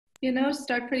you know,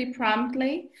 start pretty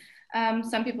promptly.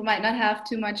 Some people might not have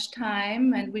too much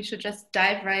time, and we should just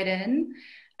dive right in.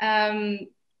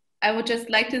 I would just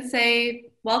like to say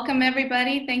welcome,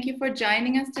 everybody. Thank you for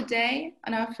joining us today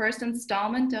on our first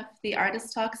installment of the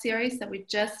Artist Talk series that we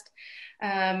just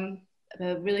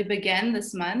really began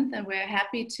this month. And we're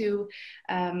happy to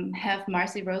have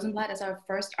Marcy Rosenblat as our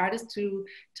first artist to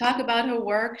talk about her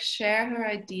work, share her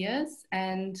ideas,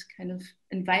 and kind of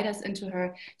invite us into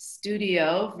her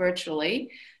studio virtually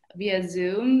via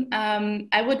Zoom.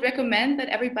 I would recommend that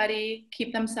everybody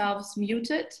keep themselves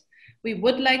muted. We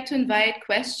would like to invite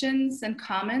questions and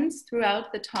comments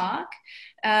throughout the talk.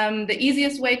 The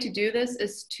easiest way to do this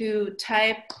is to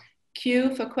type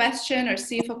Q for question or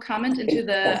C for comment into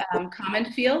the comment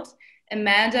field.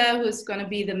 Amanda, who's going to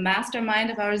be the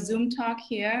mastermind of our Zoom talk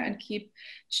here and keep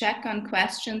check on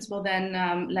questions, will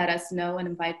then let us know and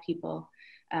invite people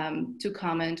to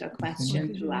comment or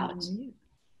question throughout.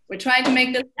 We're trying to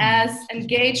make this as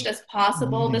engaged as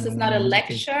possible. This is not a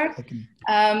lecture,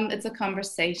 it's a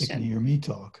conversation. They can hear me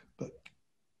talk, but.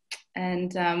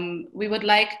 And we would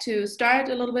like to start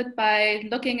a little bit by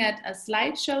looking at a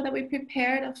slideshow that we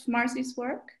prepared of Marcy's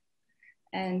work.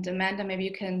 And Amanda, maybe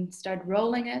you can start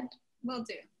rolling it. Will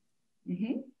do.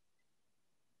 Mm-hmm.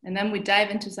 And then we dive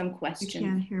into some questions. You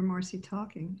can't hear Marcy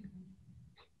talking.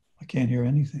 I can't hear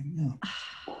anything, no.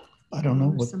 I don't know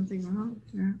what. Something wrong,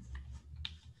 yeah.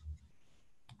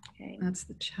 Okay. That's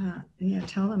the chat. Yeah,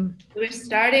 tell them. We're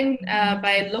starting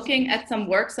by looking at some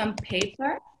works on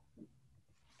paper.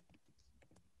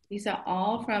 These are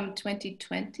all from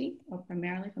 2020, or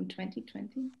primarily from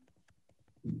 2020.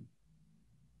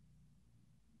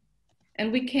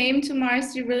 And we came to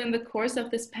Marcy really in the course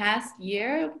of this past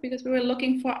year because we were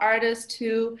looking for artists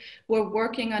who were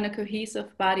working on a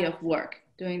cohesive body of work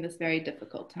during this very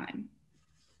difficult time.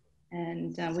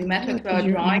 And we met her through our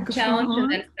drawing challenge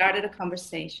and then started a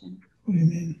conversation. What do you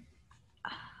mean?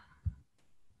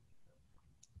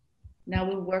 Now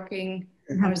we're working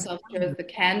ourselves through the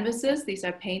canvases. These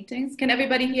are paintings. Can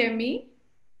everybody hear me?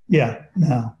 Yeah,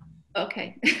 now.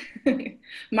 Okay.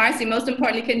 Marcy, most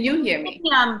importantly, can you hear me?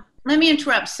 Let me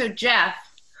interrupt. So Jeff,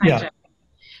 Jeff.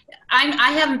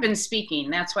 I haven't been speaking.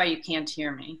 That's why you can't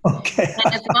hear me. Okay.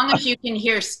 And as long as you can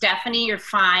hear Stephanie, you're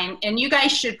fine. And you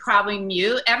guys should probably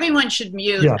mute. Everyone should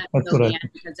mute until the end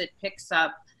because it picks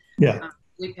up. Yeah.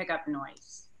 We pick up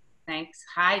noise. Thanks.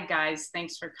 Hi, guys.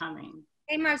 Thanks for coming.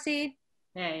 Hey, Marcy.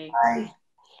 Hey.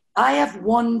 I have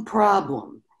one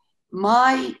problem.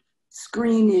 My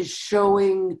screen is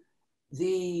showing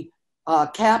the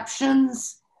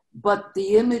captions, but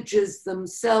the images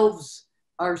themselves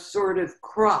are sort of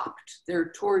cropped.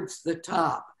 They're towards the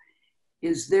top.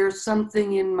 Is there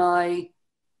something in my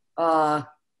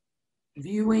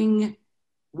viewing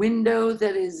window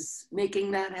that is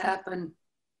making that happen?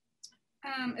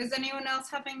 Is anyone else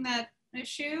having that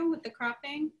issue with the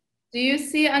cropping? Do you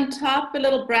see on top a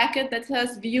little bracket that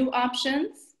says view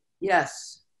options?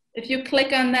 Yes. If you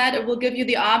click on that, it will give you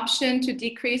the option to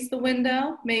decrease the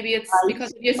window. Maybe it's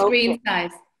because of your screen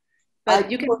size, but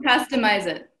you can customize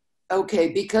it. Okay,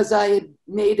 because I had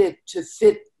made it to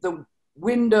fit the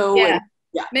window. Yeah.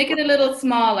 Make it a little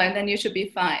smaller and then you should be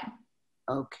fine.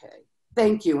 Okay,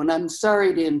 thank you. And I'm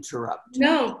sorry to interrupt.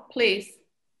 No, please.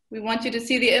 We want you to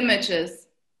see the images.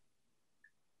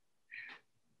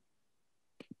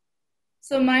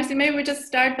 So Marcy, maybe we just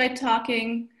start by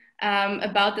talking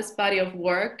about this body of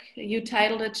work. You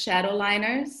titled it Shadow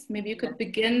Liners. Maybe you could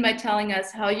begin by telling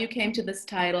us how you came to this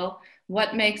title,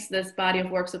 what makes this body of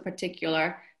work so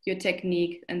particular, your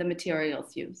technique and the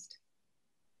materials used.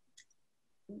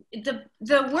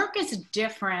 The work is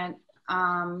different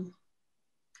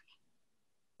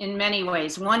in many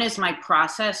ways. One is my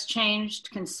process changed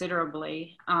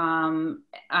considerably.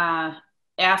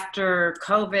 After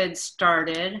COVID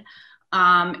started,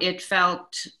 it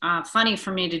felt funny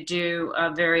for me to do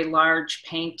a very large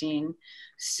painting.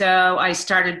 So I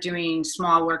started doing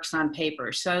small works on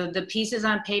paper. So the pieces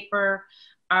on paper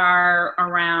are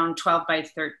around 12 by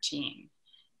 13.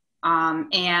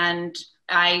 And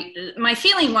my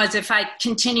feeling was if I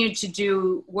continued to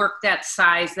do work that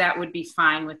size, that would be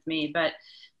fine with me. But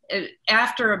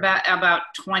after about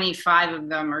 25 of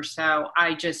them or so,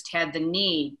 I just had the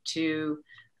need to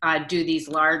do these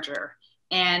larger.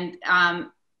 And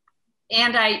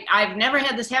I've never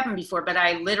had this happen before, but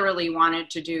I literally wanted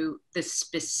to do this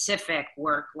specific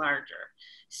work larger.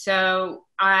 So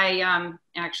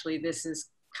actually this is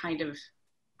kind of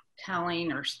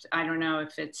telling, or I don't know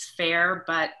if it's fair,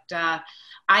 but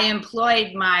I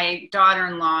employed my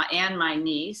daughter-in-law and my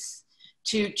niece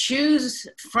to choose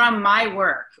from my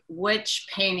work which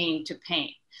painting to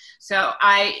paint. So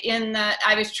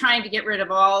I was trying to get rid of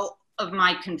all of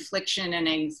my confliction and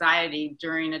anxiety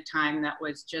during a time that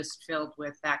was just filled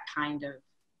with that kind of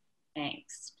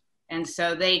angst. And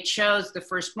so they chose the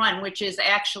first one, which is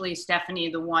actually,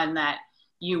 Stephanie, the one that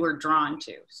you were drawn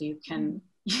to. So you can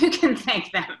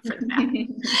thank them for that.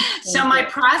 So my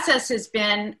process has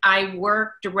been, I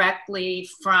work directly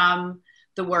from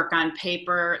the work on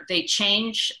paper. They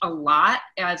change a lot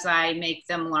as I make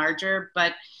them larger,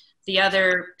 but the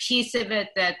other piece of it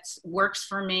that works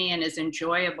for me and is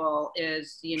enjoyable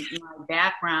is, my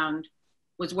background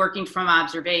was working from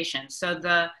observation. So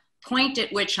the point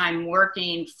at which I'm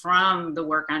working from the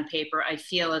work on paper, I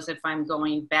feel as if I'm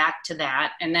going back to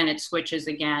that, and then it switches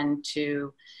again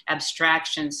to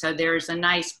abstraction. So there's a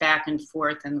nice back and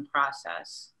forth in the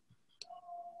process.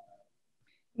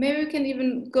 Maybe we can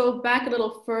even go back a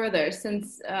little further,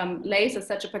 since lace is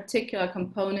such a particular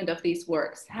component of these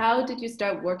works. How did you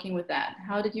start working with that?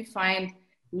 How did you find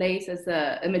lace as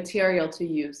a material to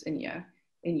use in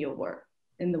your work,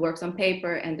 in the works on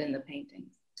paper and in the paintings?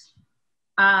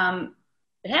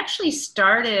 It actually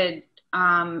started,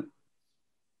 in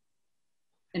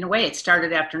a way, it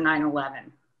started after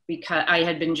 9/11, because I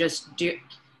had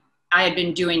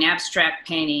been doing abstract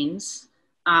paintings.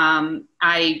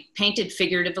 I painted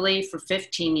figuratively for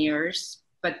 15 years,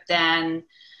 but then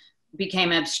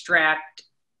became abstract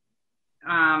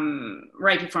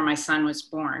right before my son was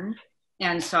born.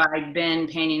 And so I'd been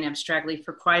painting abstractly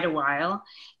for quite a while.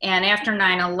 And after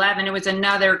 9/11, it was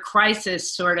another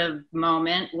crisis sort of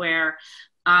moment where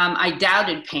I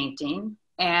doubted painting,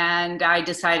 and I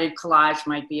decided collage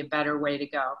might be a better way to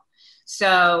go.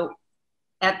 So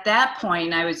at that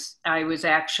point, I was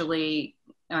actually,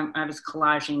 I was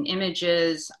collaging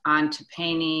images onto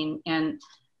painting. And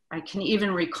I can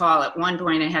even recall at one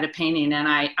point I had a painting and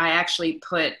I actually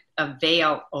put a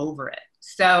veil over it.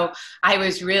 So I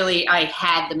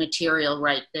had the material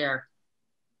right there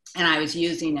and I was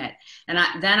using it. And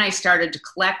then I started to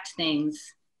collect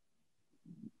things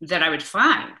that I would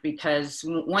find, because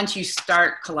once you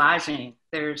start collaging,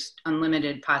 there's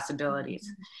unlimited possibilities.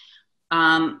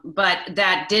 But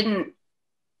that didn't,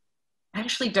 I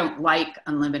actually don't like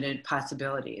unlimited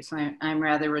possibilities. I'm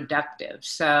rather reductive.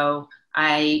 So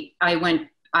I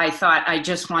thought I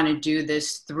just want to do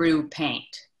this through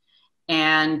paint.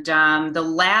 And the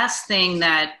last thing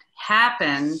that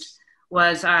happened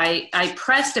was I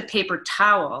pressed a paper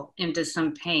towel into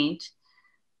some paint,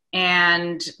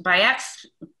 and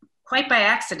quite by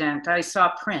accident, I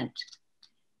saw print,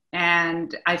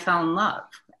 and I fell in love.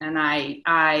 And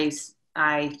I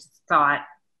thought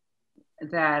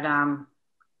that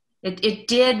it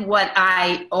did what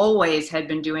I always had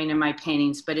been doing in my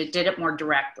paintings, but it did it more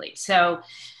directly. So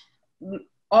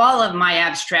all of my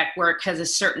abstract work has a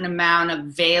certain amount of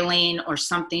veiling or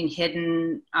something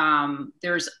hidden.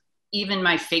 There's even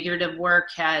my figurative work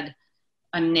had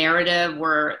a narrative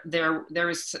where there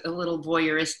was a little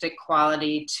voyeuristic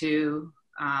quality to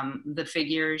the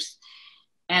figures.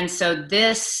 And so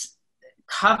this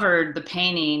covered the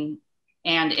painting,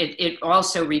 and it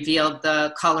also revealed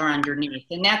the color underneath.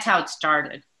 And that's how it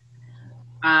started.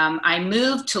 I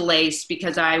moved to lace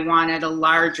because I wanted a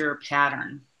larger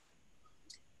pattern.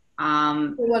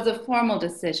 It was a formal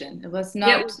decision. It was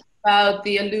not about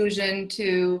the allusion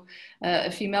to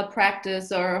a female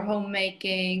practice or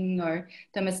homemaking or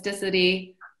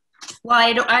domesticity.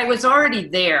 Well, I was already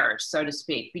there, so to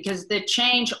speak, because the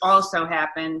change also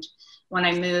happened when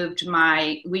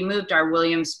we moved our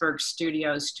Williamsburg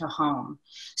studios to home.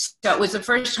 So it was the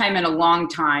first time in a long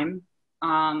time,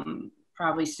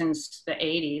 probably since the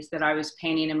 80s, that I was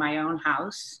painting in my own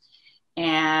house.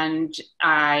 And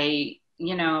I,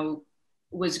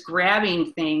 was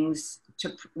grabbing things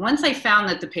once I found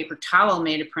that the paper towel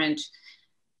made a print,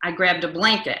 I grabbed a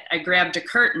blanket, I grabbed a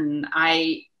curtain.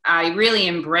 I really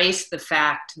embraced the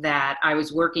fact that I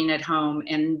was working at home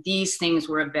and these things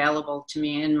were available to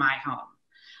me in my home.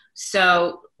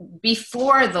 So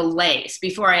before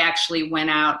I actually went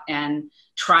out and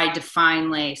tried to find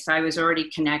lace, I was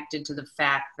already connected to the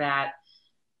fact that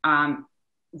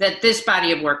that this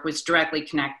body of work was directly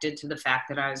connected to the fact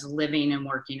that I was living and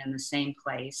working in the same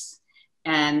place.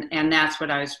 And that's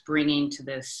what I was bringing to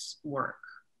this work.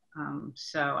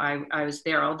 So I was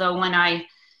there. Although when I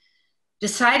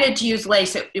decided to use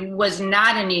lace, it was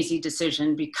not an easy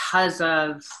decision because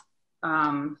of,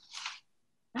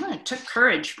 it took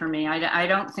courage for me. I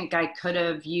don't think I could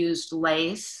have used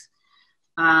lace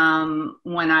when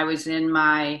I was in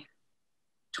my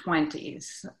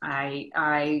 20s.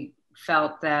 I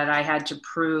felt that I had to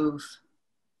prove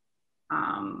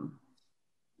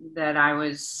that I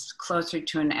was closer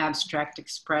to an abstract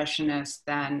expressionist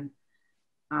than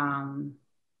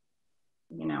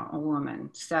you know, a woman.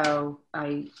 So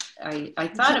I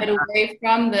thought about away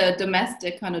from the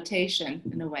domestic connotation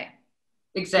in a way.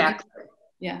 Exactly.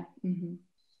 Yeah. Mm-hmm.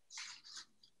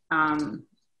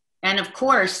 And of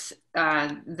course,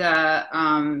 the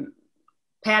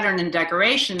pattern and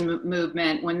decoration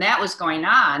movement, when that was going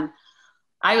on,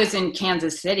 I was in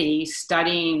Kansas City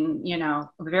studying, you know,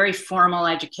 a very formal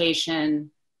education,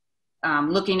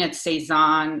 looking at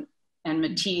Cézanne and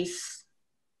Matisse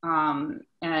and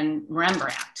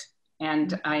Rembrandt.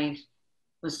 And I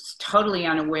was totally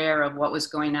unaware of what was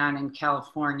going on in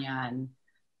California. And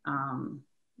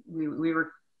we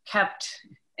were kept,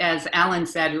 as Ellen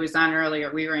said, who was on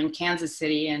earlier, we were in Kansas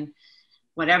City, and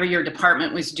whatever your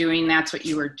department was doing, that's what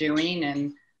you were doing.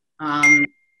 And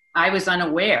I was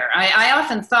unaware. I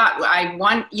often thought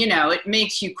you know, it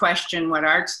makes you question what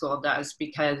art school does,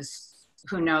 because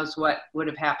who knows what would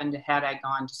have happened had I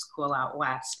gone to school out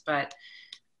west. But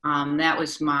that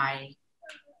was my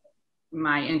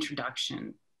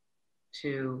introduction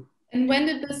to. And when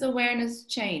did this awareness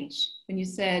change? When you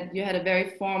said you had a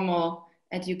very formal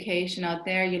education out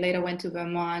there, you later went to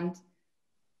Vermont.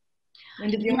 When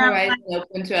did your horizon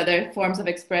open to other forms of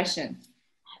expression?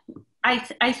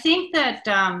 I think that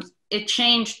it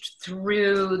changed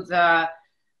through the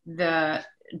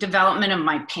development of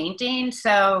my painting.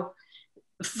 So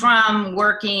from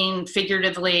working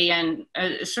figuratively and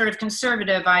sort of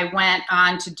conservative, I went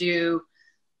on to do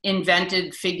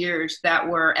invented figures that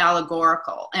were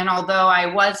allegorical. And although I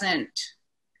wasn't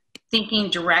thinking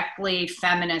directly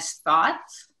feminist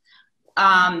thoughts,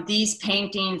 these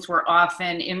paintings were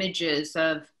often images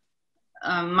of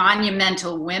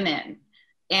monumental women,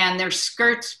 and their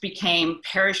skirts became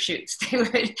parachutes.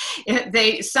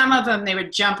 Some of them, they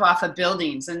would jump off of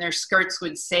buildings and their skirts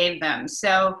would save them.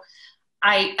 So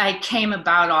I came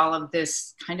about all of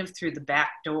this kind of through the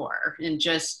back door and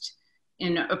just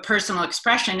in a personal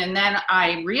expression. And then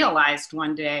I realized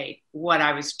one day what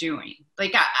I was doing.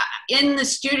 Like in the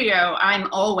studio, I'm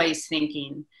always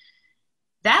thinking,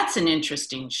 that's an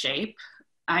interesting shape.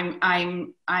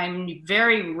 I'm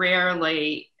very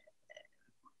rarely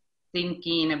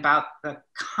thinking about the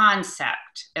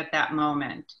concept at that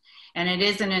moment. And it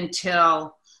isn't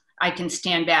until I can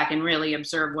stand back and really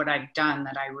observe what I've done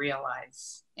that I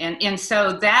realize. And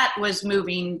so that was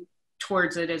moving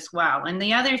towards it as well. And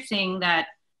the other thing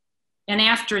and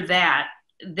after that,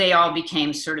 they all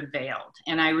became sort of veiled.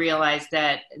 And I realized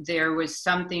that there was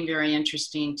something very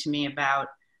interesting to me about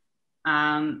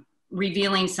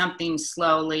revealing something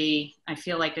slowly. I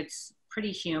feel like it's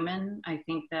pretty human. I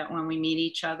think that when we meet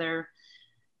each other,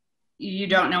 you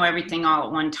don't know everything all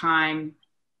at one time.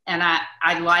 And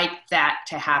I like that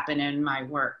to happen in my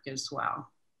work as well.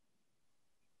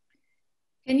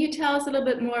 Can you tell us a little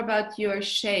bit more about your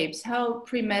shapes? How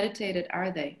premeditated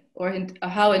are they, or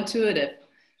how intuitive?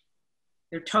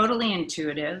 They're totally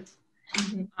intuitive.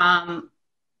 Mm-hmm.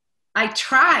 I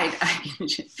tried.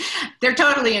 They're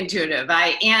totally intuitive.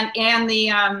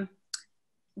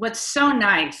 What's so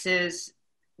nice is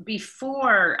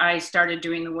before I started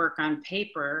doing the work on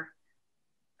paper,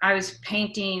 I was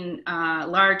painting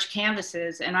large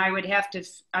canvases, and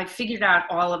I figured out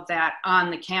all of that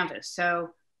on the canvas. So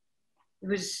it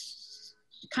was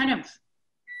kind of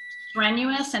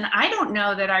strenuous, and I don't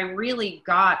know that I really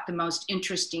got the most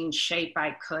interesting shape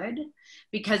I could,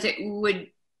 because it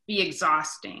would be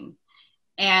exhausting.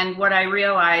 And what I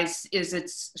realized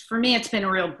is for me, it's been a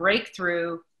real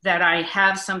breakthrough that I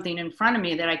have something in front of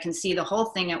me that I can see the whole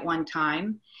thing at one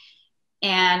time,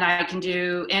 and I can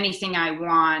do anything I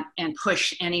want and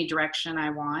push any direction I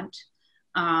want.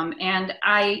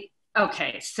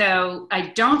 So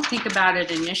I don't think about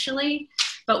it initially,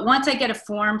 but once I get a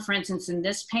form, for instance, in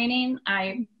this painting,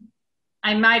 I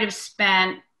may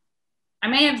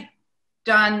have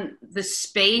done the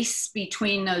space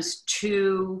between those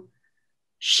two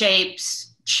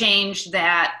shapes, changed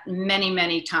that many,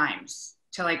 many times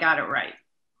till I got it right.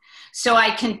 So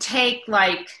I can take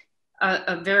like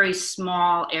a very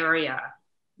small area.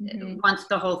 Mm-hmm. Once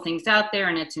the whole thing's out there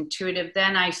and it's intuitive,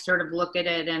 then I sort of look at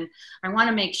it and I want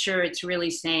to make sure it's really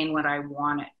saying what I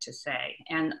want it to say.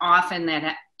 And often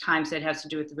at times it has to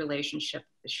do with the relationship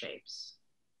of the shapes.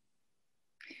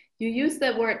 You used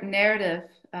that word narrative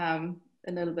a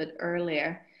little bit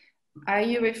earlier. Are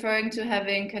you referring to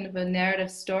having kind of a narrative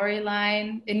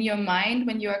storyline in your mind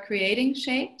when you are creating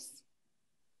shapes?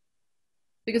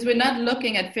 Because we're not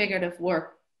looking at figurative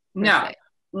work. No.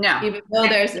 No. Even though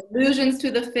there's allusions to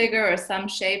the figure, or some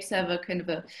shapes have a kind of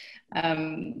a,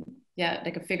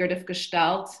 like a figurative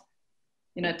gestalt.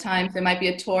 You know, at times there might be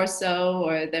a torso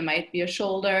or there might be a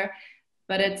shoulder,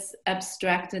 but it's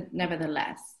abstracted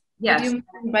nevertheless. What do Yes. you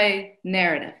mean by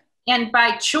narrative? And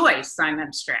by choice, I'm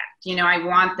abstract. You know, I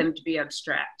want them to be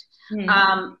abstract. Hmm.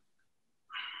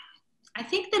 I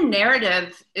think the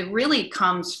narrative, it really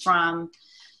comes from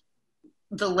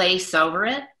the lace over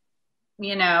it,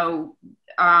 you know,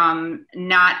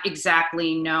 not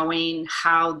exactly knowing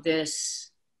how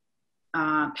this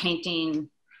painting,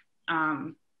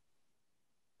 how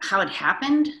it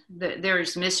happened.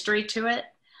 There's mystery to it.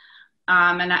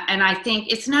 And I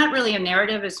think it's not really a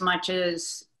narrative as much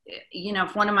as, you know,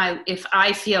 if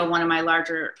I feel one of my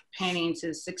larger paintings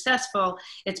is successful,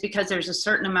 it's because there's a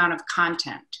certain amount of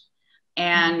content.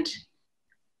 And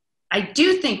I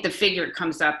do think the figure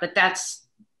comes up, but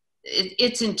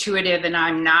it's intuitive and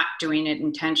I'm not doing it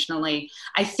intentionally.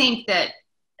 I think that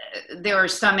there are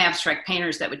some abstract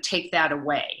painters that would take that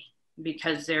away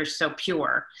because they're so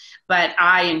pure, but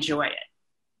I enjoy it.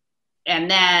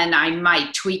 And then I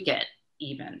might tweak it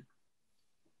even.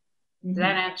 Did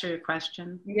that answer your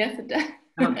question? Yes, it does.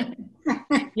 Okay.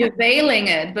 You're veiling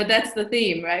it, but that's the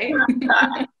theme, right?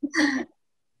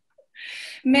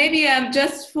 Maybe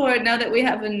just for now that we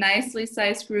have a nicely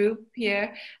sized group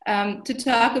here, to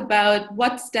talk about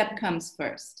what step comes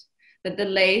first. That the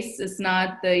lace is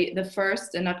not the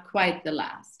first and not quite the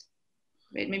last.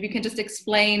 Right? Maybe you can just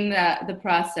explain the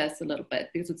process a little bit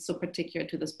because it's so particular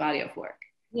to this body of work.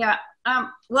 Yeah.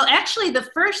 Well, actually, the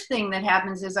first thing that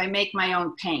happens is I make my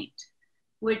own paint,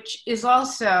 which is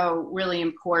also really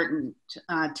important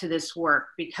to this work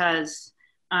because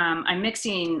I'm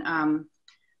mixing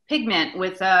pigment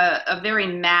with a very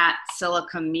matte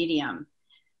silica medium.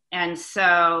 And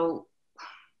so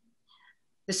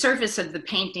the surface of the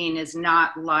painting is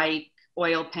not like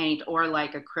oil paint or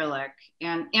like acrylic.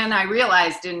 And I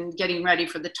realized in getting ready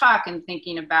for the talk and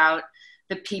thinking about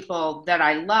the people that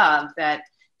I love that,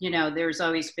 you know, there's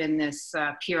always been this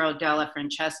Piero della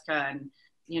Francesca and,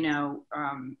 you know,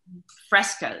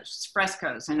 frescoes.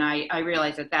 And I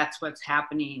realized that that's what's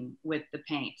happening with the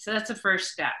paint. So that's the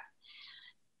first step.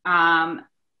 And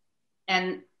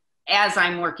as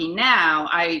I'm working now,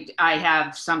 I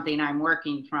have something I'm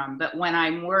working from, but when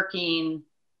I'm working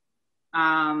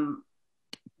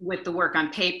with the work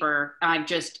on paper, I'm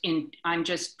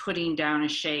just putting down a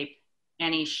shape,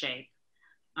 any shape.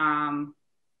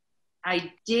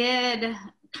 I did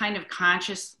kind of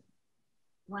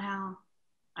well,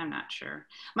 I'm not sure.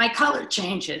 My color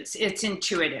changes, it's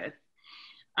intuitive.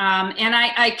 And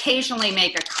I occasionally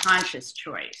make a conscious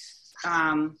choice.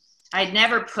 I'd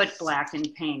never put black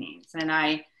in paintings and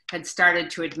I had started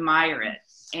to admire it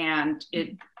and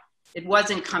it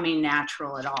wasn't coming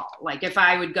natural at all. Like if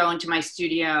I would go into my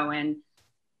studio and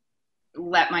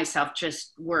let myself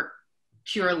just work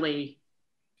purely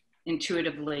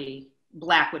intuitively,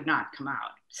 black would not come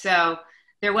out. So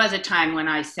there was a time when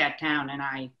I sat down and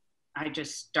I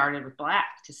just started with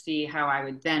black to see how I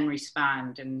would then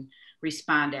respond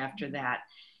after that.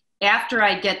 After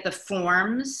I get the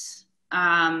forms,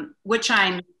 which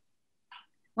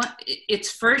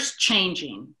it's first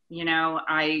changing, you know,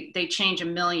 they change a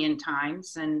million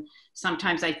times and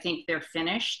sometimes I think they're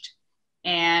finished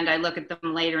and I look at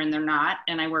them later and they're not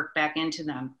and I work back into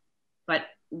them. But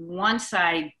once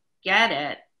I get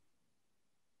it,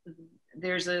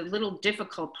 there's a little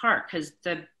difficult part because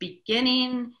the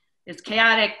beginning is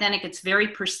chaotic, then it gets very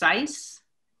precise.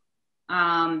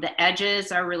 The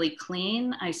edges are really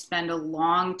clean. I spend a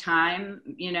long time,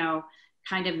 you know,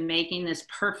 kind of making this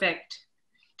perfect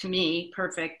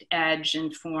edge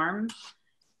and form.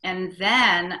 And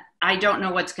then I don't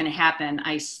know what's going to happen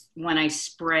when I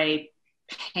spray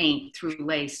paint through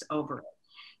lace over it.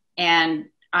 And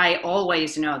I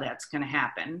always know that's going to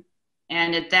happen.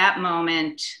 And at that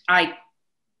moment, I'd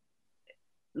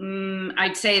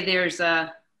say there's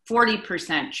a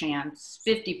 40% chance,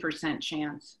 50%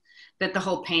 chance that the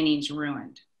whole painting's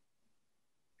ruined.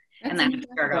 And then I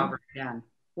start over again.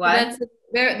 What?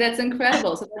 That's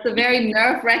incredible. So that's a very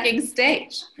nerve-wracking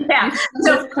stage. Yeah.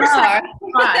 So far,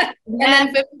 and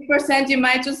then 50% you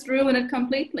might just ruin it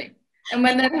completely. And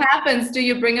when that happens, do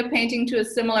you bring a painting to a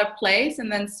similar place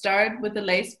and then start with the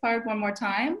lace part one more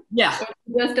time? Yeah.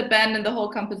 Or just abandon the whole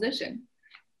composition?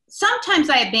 Sometimes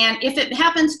if it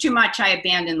happens too much, I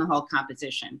abandon the whole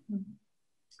composition. Mm-hmm.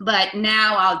 But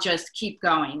now I'll just keep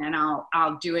going and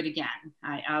I'll do it again.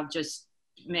 I'll just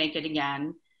make it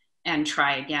again and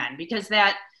try again because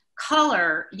that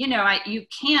color, you know, you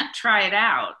can't try it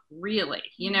out really.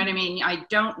 You know what I mean? I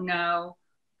don't know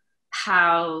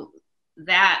how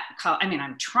that color, I mean,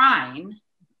 I'm trying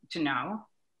to know,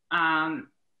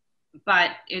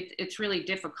 but it's really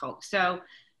difficult. So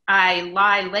I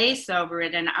lie lace over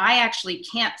it and I actually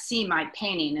can't see my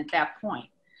painting at that point.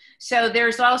 So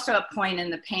there's also a point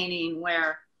in the painting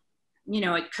where you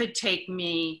know, it could take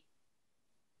me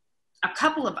a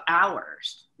couple of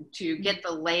hours to get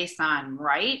the lace on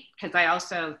right, because I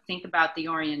also think about the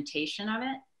orientation of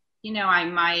it. You know, I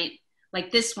might,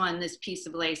 like this one, this piece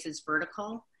of lace is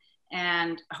vertical,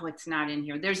 and oh, it's not in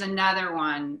here. There's another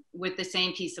one with the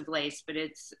same piece of lace, but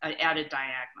it's at a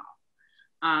diagonal.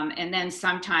 And then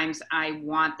sometimes I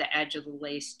want the edge of the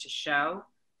lace to show,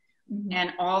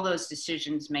 and all those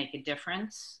decisions make a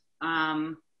difference.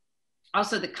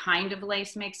 Also, the kind of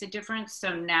lace makes a difference.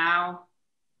 So now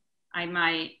I'm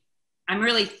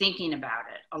really thinking about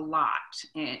it a lot.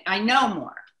 And I know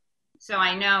more. So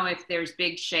I know if there's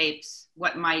big shapes,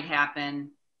 what might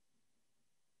happen,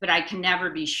 but I can never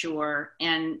be sure.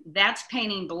 And that's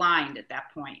painting blind at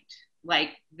that point.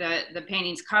 Like the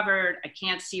painting's covered, I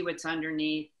can't see what's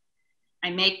underneath. I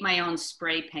make my own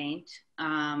spray paint,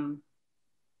 and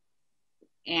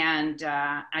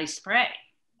I spray,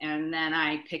 and then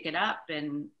I pick it up,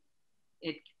 and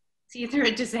it's either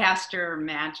a disaster or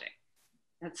magic.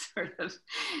 That's sort of,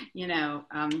 you know,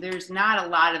 there's not a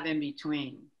lot of in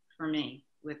between for me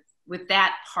with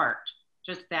that part,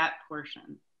 just that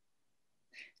portion.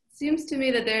 Seems to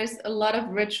me that there's a lot of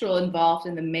ritual involved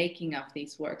in the making of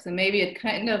these works, and maybe it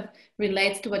kind of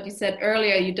relates to what you said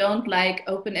earlier. You don't like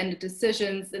open-ended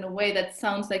decisions in a way that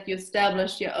sounds like you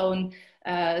established your own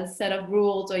set of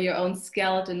rules or your own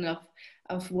skeleton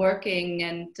of working.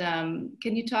 And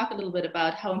can you talk a little bit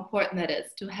about how important that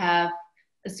is to have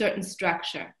a certain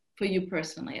structure for you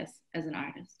personally as an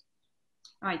artist?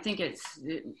 I think it's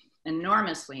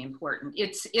enormously important.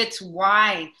 It's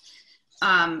why,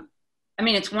 I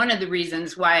mean, it's one of the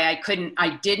reasons why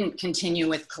I didn't continue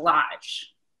with collage.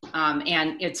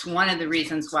 And it's one of the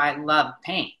reasons why I love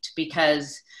paint,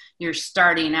 because you're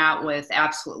starting out with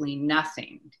absolutely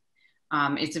nothing.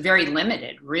 It's very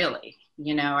limited, really.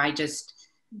 You know, I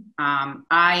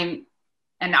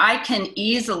can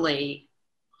easily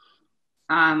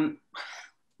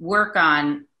work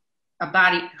on a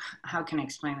body. How can I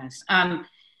explain this?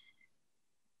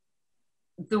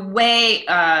 The way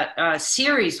a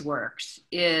series works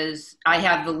is I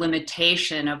have the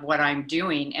limitation of what I'm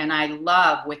doing, and I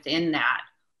love within that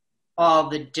all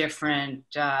the different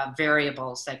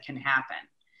variables that can happen.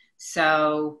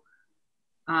 So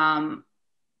I'm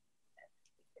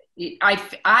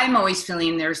always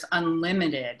feeling there's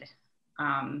unlimited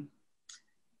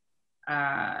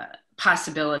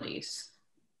possibilities.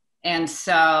 And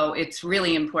so it's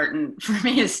really important for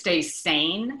me to stay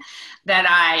sane, that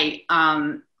I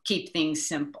keep things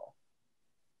simple.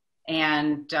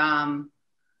 And I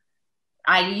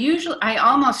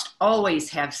almost always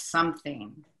have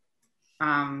something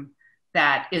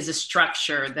that is a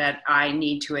structure that I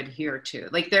need to adhere to.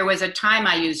 Like there was a time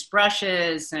I used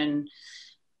brushes, and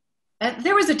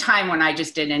there was a time when I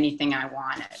just did anything I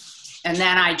wanted. And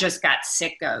then I just got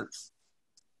sick of,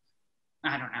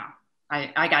 I don't know.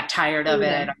 I got tired of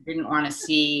it. I didn't want to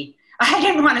see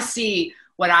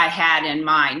what I had in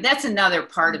mind. That's another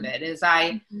part of it, is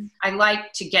I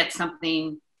like to get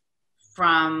something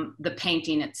from the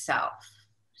painting itself.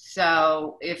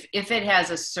 So if it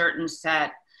has a certain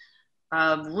set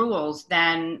of rules,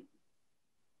 then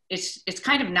it's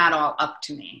kind of not all up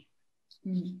to me,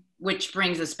 which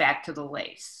brings us back to the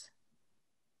lace.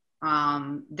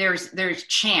 There's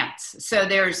chance. So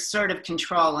there's sort of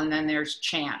control, and then there's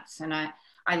chance. And I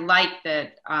like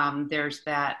that there's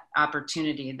that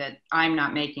opportunity that I'm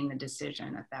not making the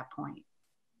decision at that point.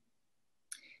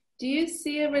 Do you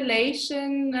see a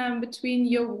relation between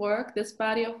your work, this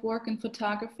body of work, and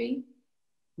photography?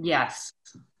 Yes.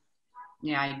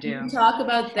 Yeah, I do. Can you talk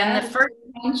about that? And the first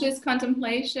conscious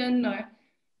contemplation, or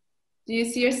do you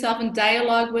see yourself in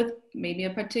dialogue with maybe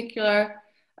a particular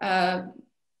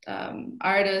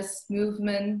artist,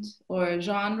 movement, or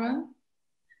genre?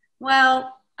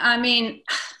 Well, I mean,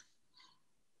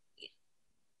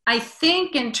 I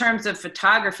think in terms of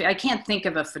photography, I can't think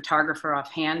of a photographer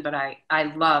offhand, but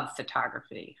I love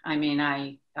photography. I mean,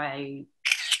 I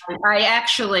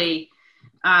actually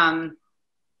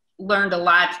learned a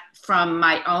lot from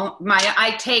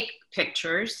I take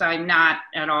pictures. I'm not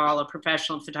at all a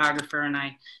professional photographer, and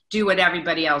I do what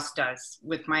everybody else does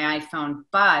with my iPhone.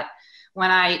 But when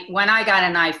I got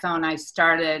an iPhone, I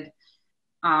started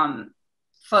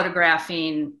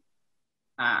photographing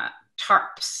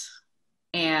tarps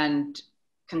and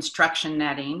construction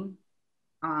netting,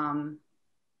 and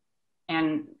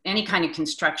any kind of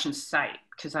construction site,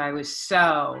 because I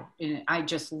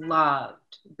just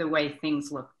loved the way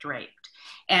things looked draped.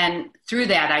 And through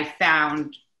that, I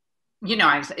found,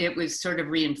 it was sort of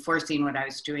reinforcing what I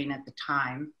was doing at the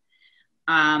time.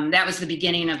 That was the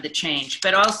beginning of the change.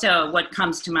 But also what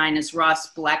comes to mind is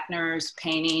Ross Bleckner's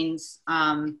paintings,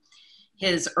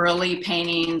 his early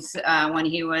paintings when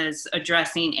he was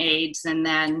addressing AIDS, and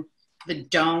then the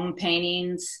dome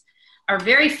paintings are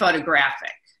very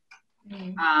photographic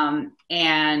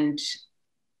and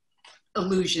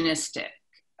illusionistic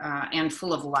and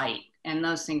full of light. And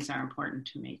those things are important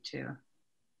to me too.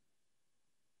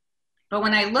 But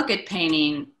when I look at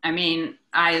painting, I mean,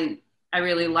 I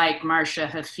really like Marcia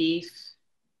Hafif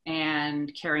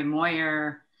and Carrie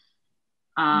Moyer.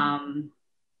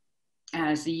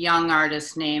 As a young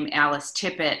artist named Alice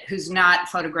Tippett, who's not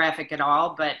photographic at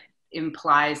all, but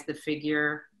implies the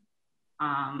figure,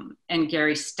 and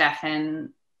Gary Steffen,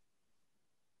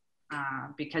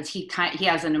 because he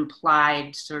has an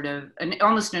implied sort of,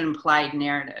 almost an implied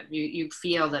narrative. You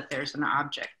feel that there's an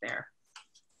object there.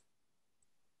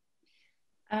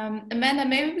 Amanda,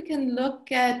 maybe we can look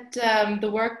at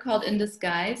the work called In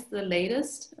Disguise, the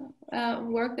latest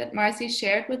work that Marcy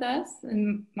shared with us.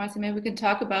 And Marcy, maybe we can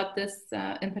talk about this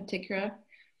in particular.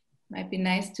 Might be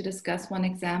nice to discuss one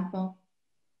example.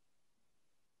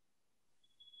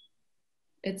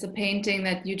 It's a painting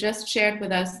that you just shared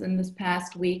with us in this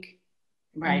past week.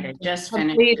 Right, I just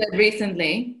finished. Completed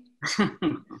recently,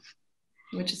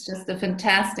 which is just a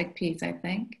fantastic piece, I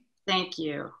think. Thank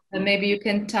you. And maybe you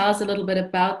can tell us a little bit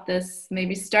about this,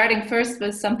 maybe starting first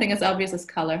with something as obvious as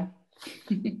color.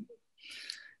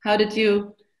 How did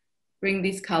you bring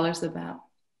these colors about?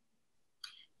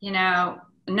 You know,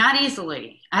 not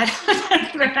easily. I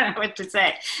don't know what to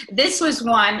say. This was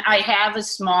one, I have a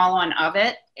small one of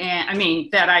it, and I mean,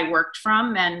 that I worked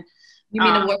from. And you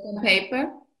mean a work on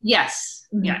paper? Yes,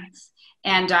 yes.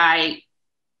 And I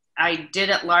did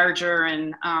it larger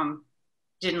and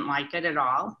didn't like it at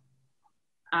all.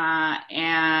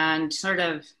 And sort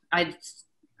of,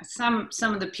 some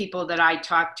of the people that I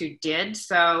talked to did,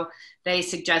 so they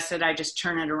suggested I just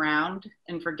turn it around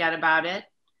and forget about it,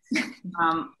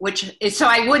 which is, so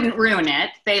I wouldn't ruin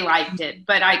it. They liked it,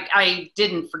 but I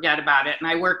didn't forget about it, and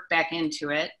I worked back into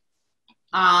it.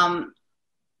 And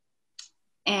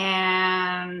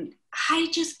I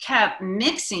just kept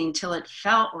mixing till it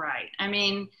felt right. I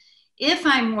mean, if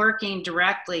I'm working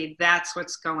directly, that's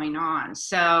what's going on.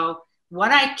 So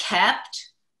what I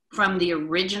kept from the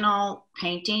original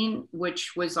painting,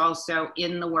 which was also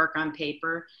in the work on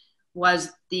paper,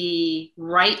 was the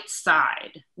right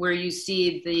side where you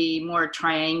see the more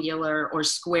triangular or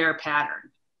square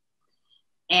pattern.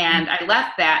 And I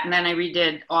left that, and then I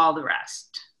redid all the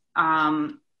rest.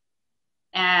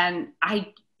 And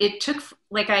it took,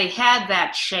 like, I had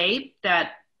that shape,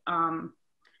 that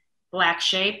black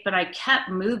shape, but I kept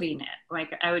moving it.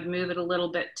 Like, I would move it a little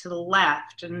bit to the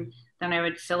left, and then I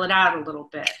would fill it out a little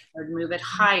bit. I would move it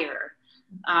higher.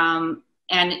 And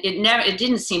it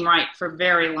didn't seem right for a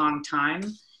very long time.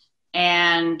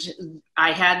 And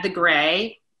I had the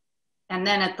gray, and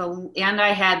then at the end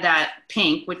I had that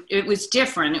pink, which it was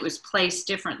different. It was placed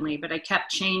differently, but I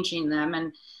kept changing them.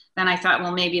 And then I thought,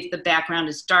 well, maybe if the background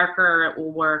is darker, it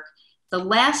will work. The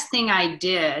last thing I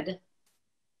did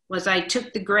was I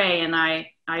took the gray and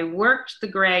I worked the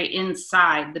gray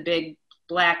inside the big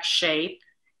black shape,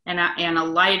 and a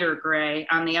lighter gray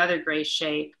on the other gray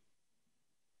shape.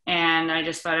 And I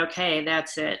just thought, okay,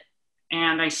 that's it.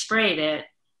 And I sprayed it.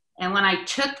 And when I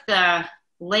took the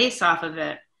lace off of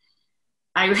it,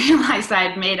 I realized I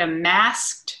had made a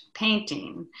masked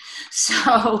painting.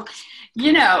 So,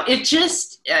 you know, it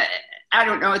just, I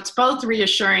don't know, it's both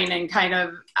reassuring and kind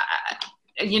of,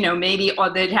 you know, maybe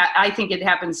I think it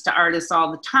happens to artists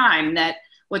all the time, that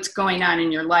what's going on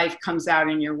in your life comes out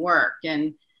in your work.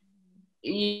 And,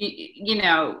 you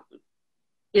know,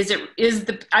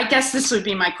 I guess this would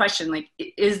be my question, like,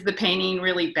 is the painting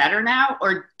really better now,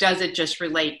 or does it just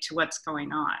relate to what's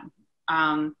going on?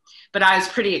 But I was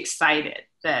pretty excited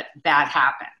that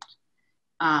happened.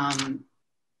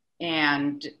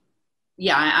 And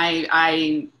yeah,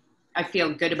 I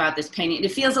feel good about this painting.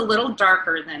 It feels a little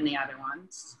darker than the other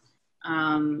ones.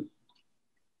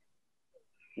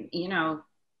 You know,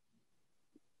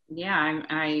 yeah,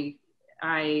 I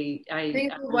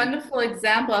think it's a wonderful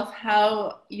example of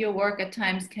how your work at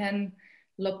times can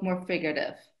look more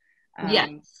figurative.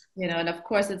 Yes. You know, and of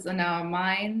course it's in our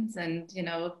minds, and, you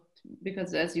know,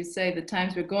 because as you say, the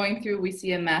times we're going through, we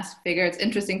see a masked figure. It's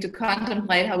interesting to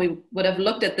contemplate how we would have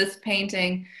looked at this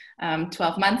painting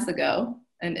 12 months ago,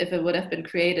 and if it would have been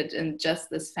created in just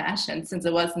this fashion, since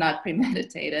it was not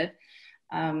premeditated.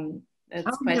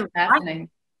 It's quite fascinating.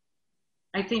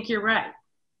 Right. I think you're right.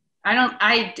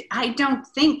 I don't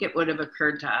think it would have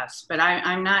occurred to us, but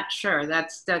I'm not sure.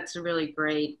 That's a really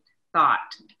great thought.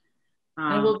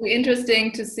 And it will be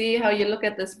interesting to see how you look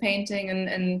at this painting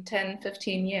in 10,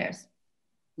 15 years.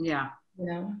 Yeah. You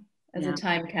know, as a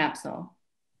time capsule.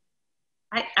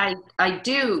 I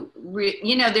do,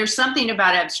 you know, there's something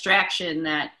about abstraction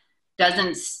that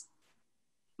doesn't,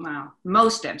 well,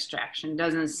 most abstraction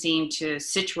doesn't seem to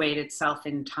situate itself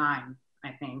in time,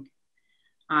 I think.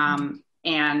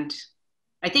 And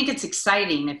I think it's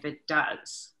exciting if it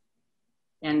does.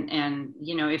 And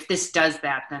you know, if this does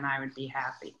that, then I would be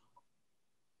happy.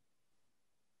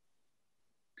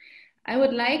 I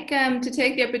would like to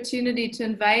take the opportunity to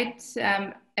invite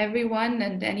everyone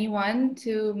and anyone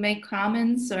to make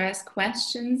comments or ask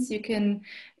questions. You can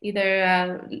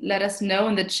either let us know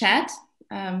in the chat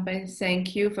by saying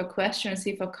Q for question or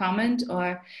C for comment,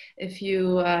 or if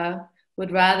you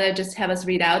would rather just have us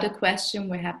read out a question,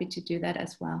 we're happy to do that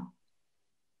as well.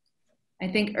 I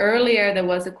think earlier there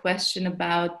was a question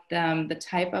about the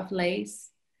type of lace,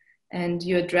 and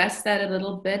you addressed that a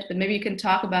little bit, but maybe you can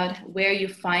talk about where you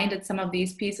find that some of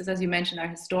these pieces, as you mentioned, are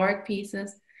historic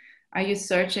pieces. Are you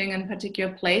searching in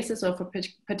particular places or for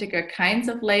particular kinds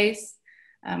of lace,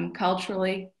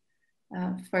 culturally,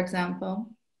 for example?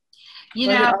 You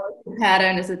know, the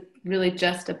pattern, is it really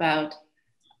just about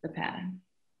the pattern?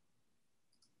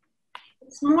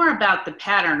 It's more about the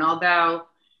pattern, although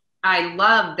I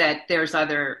love that there's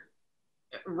other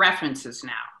references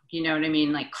now, you know what I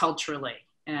mean, like culturally.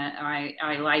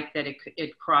 I like that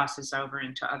it crosses over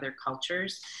into other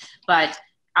cultures, but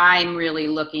I'm really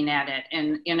looking at it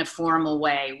in a formal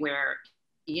way where,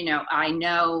 you know, I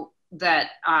know that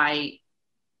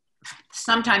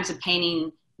sometimes a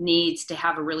painting needs to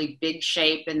have a really big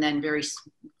shape and then very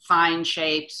fine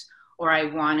shapes, or I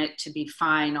want it to be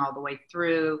fine all the way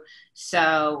through.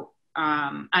 So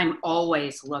I'm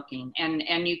always looking, and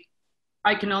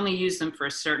I can only use them for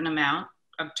a certain amount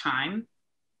of time.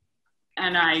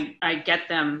 And I get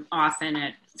them often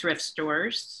at thrift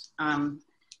stores.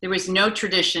 There was no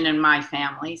tradition in my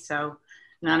family, so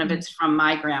none of it's from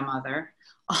my grandmother.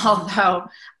 Although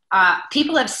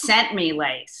people have sent me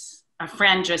lace. A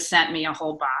friend just sent me a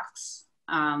whole box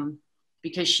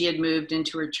because she had moved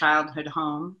into her childhood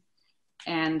home.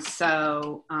 And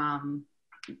so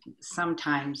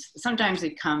sometimes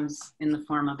it comes in the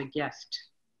form of a gift.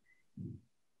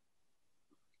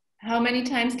 How many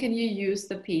times can you use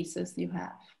the pieces you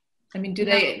have? I mean, do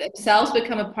they themselves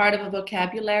become a part of a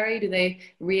vocabulary? Do they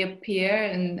reappear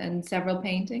in several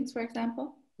paintings, for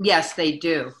example? Yes, they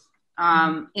do.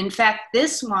 In fact,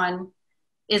 this one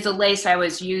is a lace I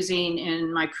was using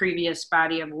in my previous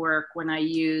body of work when I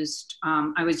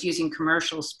was using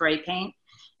commercial spray paint.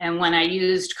 And when I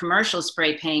used commercial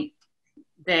spray paint,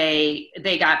 they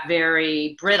got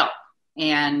very brittle,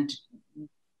 and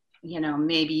you know,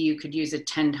 maybe you could use it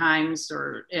 10 times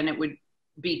and it would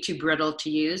be too brittle to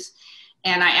use.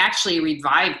 And I actually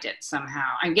revived it somehow.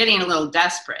 I'm getting a little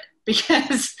desperate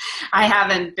because I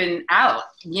haven't been out,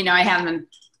 you know, I haven't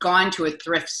gone to a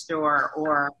thrift store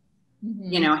or,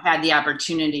 you know, had the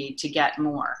opportunity to get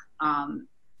more.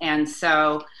 And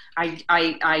so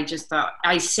I just thought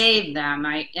I saved them.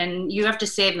 And you have to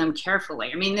save them carefully.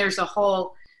 I mean, it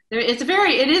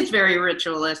is very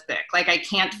ritualistic. Like I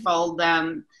can't fold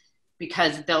them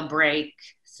because they'll break,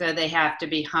 so they have to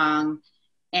be hung.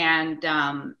 And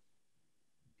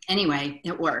anyway,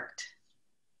 it worked.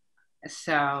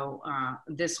 So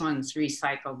this one's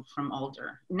recycled from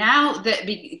older. Now that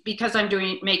because I'm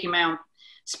making my own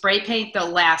spray paint, they'll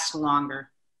last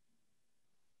longer,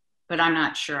 but I'm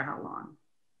not sure how long.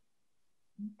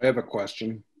 I have a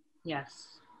question.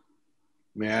 Yes.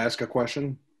 May I ask a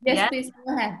question? Yes, please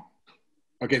go ahead.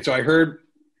 Okay, so I heard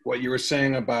what you were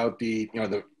saying about the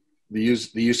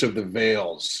use of the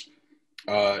veils,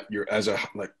 as a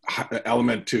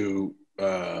element to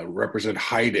represent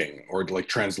hiding or like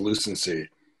translucency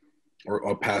or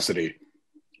opacity.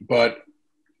 But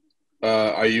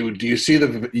do you see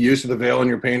the use of the veil in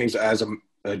your paintings as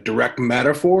a direct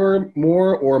metaphor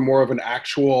or more of an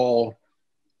actual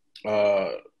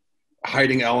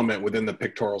hiding element within the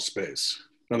pictorial space?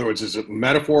 In other words, is it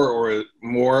metaphor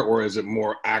or is it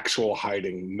more actual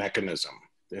hiding mechanism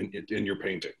in your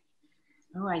painting?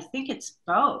 Oh, I think it's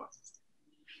both.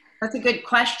 That's a good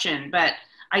question, but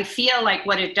I feel like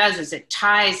what it does is it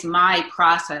ties my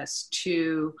process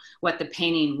to what the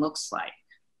painting looks like.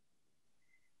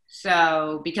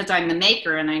 So because I'm the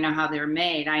maker and I know how they're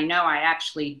made, I know I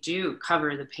actually do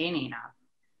cover the painting up.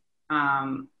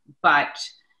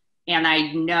 And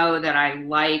I know that I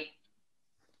like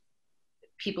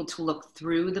people to look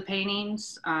through the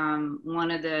paintings.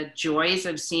 One of the joys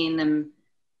of seeing them,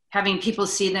 having people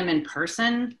see them in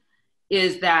person,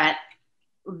 is that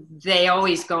they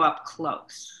always go up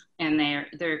close. and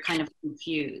they're kind of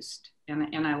confused,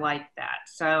 and I like that.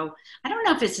 So I don't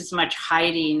know if it's as much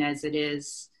hiding as it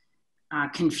is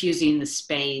confusing the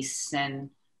space and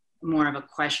more of a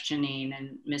questioning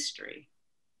and mystery.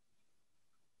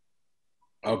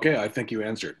 Okay, I think you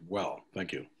answered well.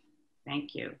 Thank you.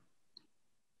 Thank you.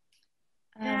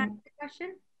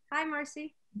 Question. Hi,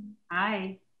 Marcy.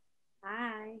 Hi.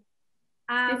 Hi.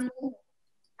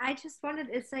 I just wanted,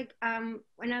 it's like,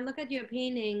 when I look at your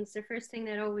paintings, the first thing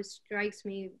that always strikes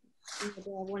me,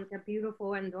 they're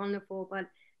beautiful and wonderful, but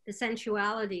the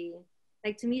sensuality,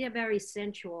 like to me, they're very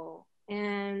sensual.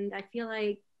 And I feel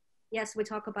like, yes, we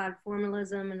talk about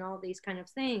formalism and all these kind of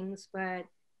things, but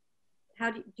how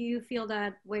do you feel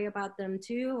that way about them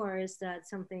too? Or is that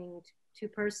something too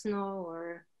personal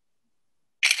or?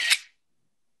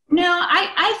 No,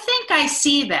 I think I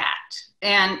see that.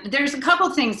 And there's a couple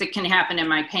things that can happen in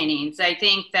my paintings. I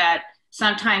think that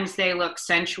sometimes they look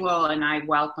sensual and I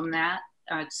welcome that.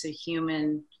 It's a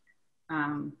human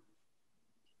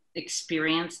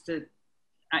experience that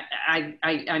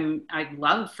I'd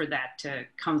love for that to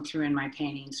come through in my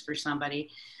paintings for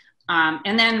somebody.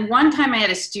 And then one time I had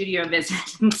a studio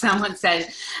visit and someone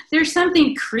said, there's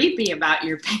something creepy about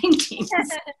your paintings.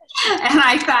 And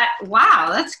I thought,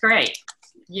 wow, that's great.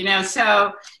 You know,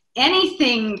 so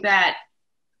anything that,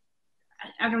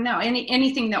 I don't know,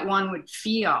 anything that one would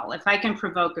feel, if I can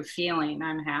provoke a feeling,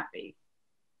 I'm happy.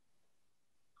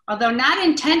 Although not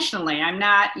intentionally, I'm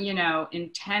not, you know,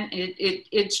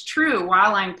 it's true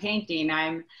while I'm painting,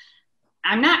 I'm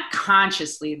not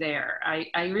consciously there.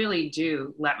 I really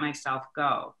do let myself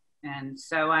go. And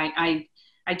so I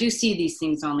do see these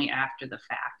things only after the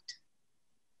fact.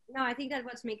 No, I think that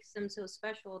what makes them so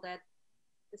special, that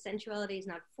the sensuality is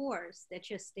not forced, they're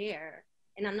just there.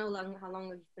 And I know how long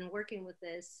we've been working with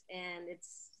this, and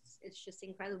it's just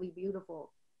incredibly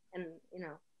beautiful. And, you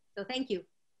know, so thank you.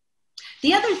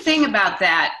 The other thing about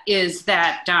that is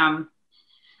that I'm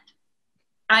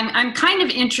kind of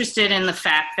interested in the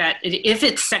fact that if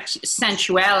it's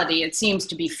sensuality, it seems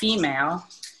to be female.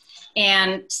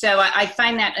 And so I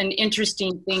find that an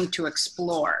interesting thing to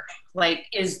explore. Like,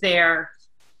 is there,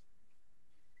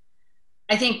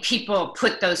 I think people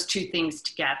put those two things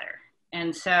together.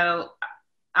 And so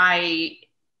I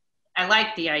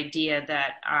like the idea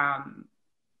that,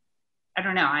 I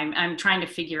don't know, I'm trying to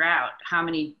figure out how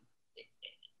many,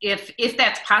 if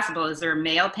that's possible. Is there a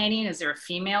male painting? Is there a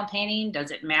female painting?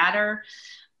 Does it matter?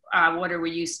 What are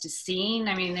we used to seeing?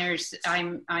 I mean,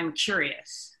 I'm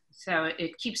curious. So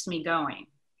it keeps me going.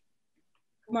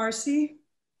 Marcy,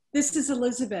 this is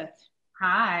Elizabeth.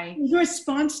 Hi. In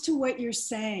response to what you're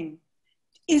saying,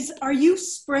 are you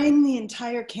spraying the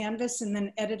entire canvas and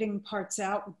then editing parts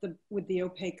out with the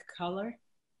opaque color?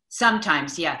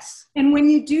 Sometimes, yes. And when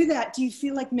you do that, do you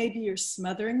feel like maybe you're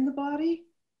smothering the body?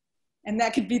 And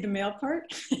that could be the male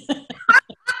part?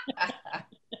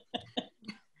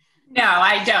 No,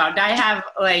 I don't. I have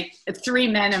like 3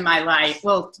 men in my life.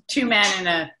 Well, 2 men and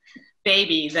a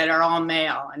baby that are all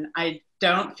male. And I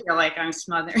don't feel like I'm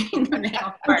smothering the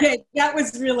male part. Okay, that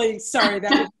was really, sorry,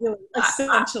 that was really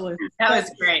essential. That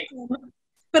was great.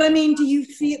 But I mean, do you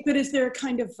feel, but is there a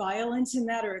kind of violence in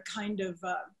that, or a kind of,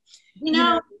 you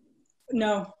know,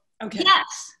 no, okay.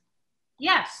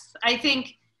 Yes. I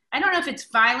think, I don't know if it's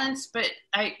violence, but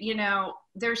you know,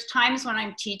 there's times when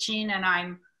I'm teaching and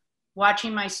I'm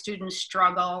watching my students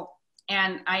struggle,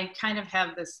 and I kind of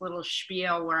have this little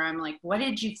spiel where I'm like, what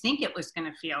did you think it was going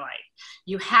to feel like?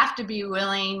 You have to be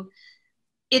willing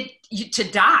to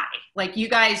die. Like, you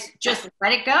guys just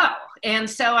let it go. And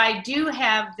so I do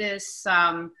have this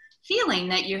feeling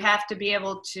that you have to be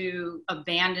able to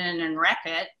abandon and wreck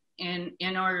it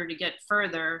in order to get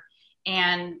further.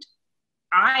 And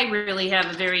I really have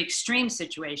a very extreme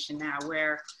situation now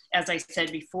where, as I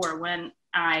said before, when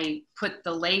I put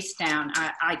the lace down,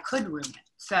 I could ruin it.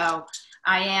 So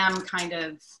I am kind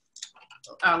of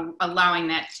allowing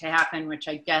that to happen, which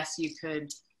I guess you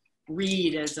could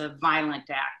read as a violent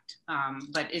act.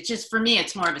 But it's just, for me,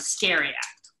 it's more of a scary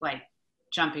act, like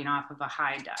jumping off of a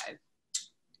high dive.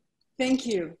 Thank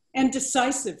you. And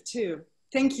decisive too.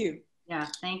 Thank you. Yeah,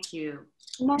 thank you.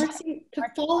 Marcy, to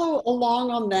follow along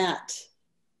on that,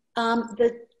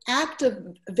 the act of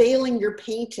veiling your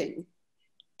painting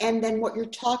and then what you're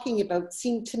talking about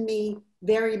seem to me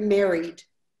very married.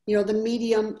 You know, the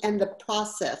medium and the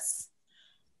process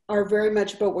are very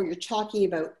much about what you're talking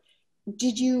about.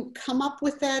 Did you come up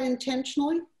with that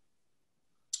intentionally?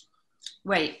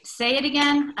 Wait, say it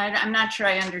again. I'm not sure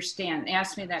I understand.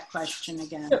 Ask me that question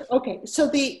again. Okay, so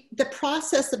the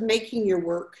process of making your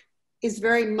work is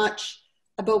very much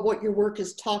about what your work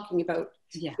is talking about.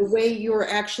 Yes. The way you're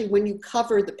actually, when you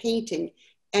cover the painting,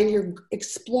 and you're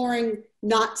exploring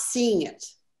not seeing it.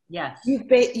 Yes.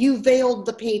 You veiled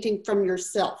the painting from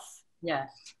yourself. Yes.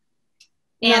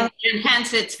 Now, And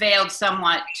hence it's veiled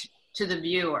somewhat to the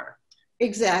viewer.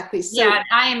 Exactly. So, yeah,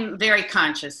 I'm very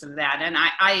conscious of that. And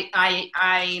I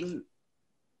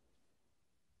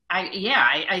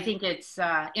think it's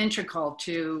integral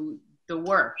to the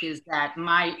work is that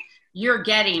you're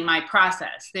getting my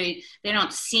process. They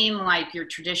don't seem like your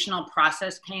traditional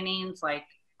process paintings, like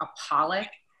a Pollock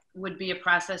would be a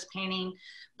process painting,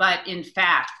 but in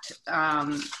fact,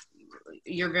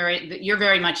 you're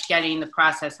very much getting the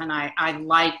process, and I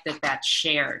like that that's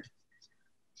shared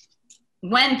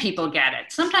when people get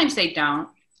it. Sometimes they don't,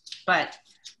 but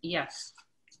yes.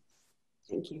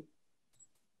 Thank you.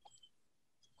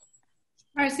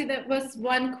 Marcy, there was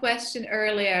one question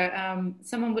earlier.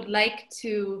 Someone would like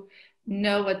to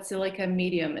know what silica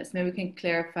medium is. Maybe we can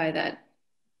clarify that.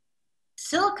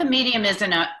 Silica medium is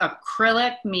an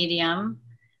acrylic medium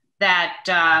that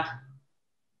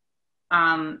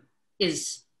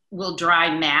will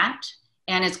dry matte,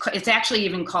 and it's actually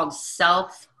even called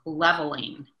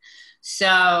self-leveling.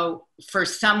 So for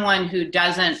someone who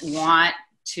doesn't want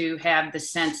to have the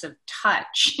sense of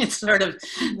touch, it's sort of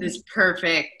this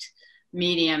perfect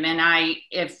medium. And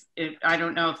I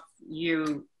don't know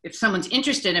if someone's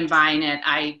interested in buying it,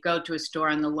 I go to a store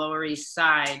on the Lower East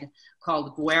Side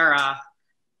called Guerra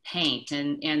Paint,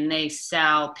 and they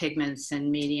sell pigments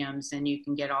and mediums, and you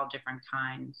can get all different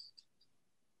kinds.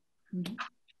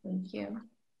 Thank you.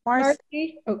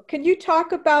 Marcy, can you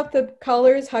talk about the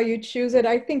colors, how you choose it?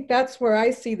 I think that's where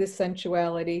I see the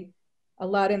sensuality a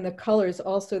lot in the colors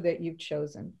also that you've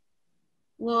chosen.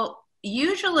 Well,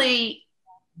 usually,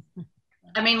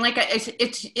 I mean, like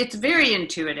it's very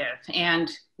intuitive, and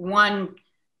one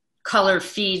color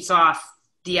feeds off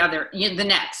the other, the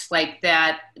next, like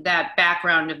that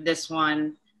background of this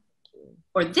one,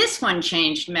 or this one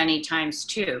changed many times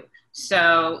too.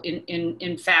 So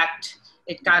in fact,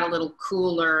 it got a little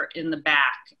cooler in the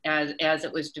back as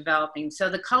it was developing. So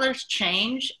the colors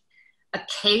change.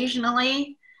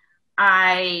 Occasionally,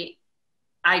 I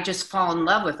just fall in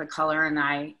love with a color, and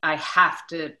I have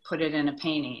to put it in a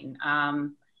painting.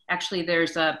 Actually,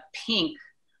 there's a pink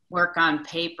work on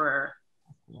paper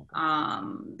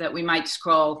that we might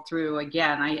scroll through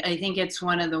again. I think it's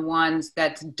one of the ones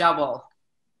that's double.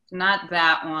 Not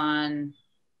that one.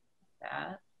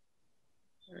 That.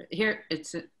 Here,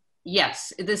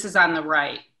 yes, this is on the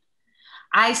right.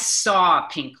 I saw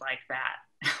pink like that.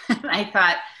 I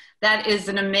thought that is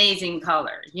an amazing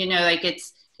color. You know, like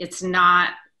it's not,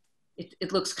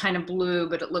 it looks kind of blue,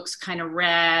 but it looks kind of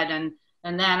red. And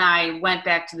then I went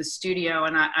back to the studio,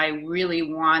 and I really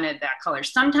wanted that color.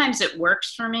 Sometimes it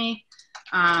works for me.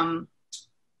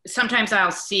 Sometimes I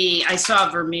saw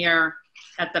Vermeer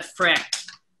at the Frick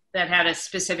that had a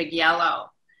specific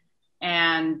yellow.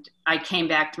 And I came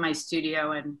back to my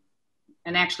studio and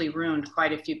actually ruined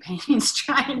quite a few paintings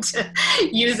trying to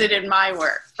use it in my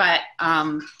work. But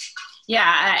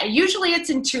yeah, usually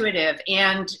it's intuitive,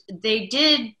 and they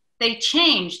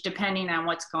change depending on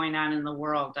what's going on in the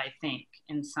world, I think,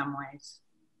 in some ways.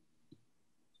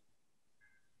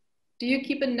 Do you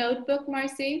keep a notebook,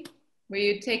 Marcy, where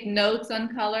you take notes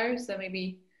on colors? So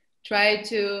maybe try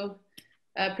to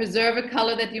preserve a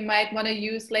color that you might want to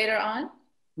use later on?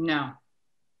 No,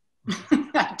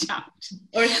 I don't.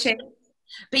 Or shape.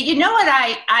 But you know what,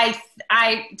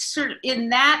 I sort of, in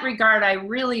that regard, I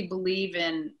really believe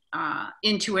in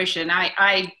intuition.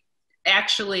 I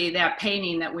actually, that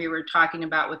painting that we were talking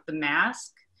about with the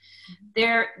mask,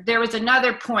 there was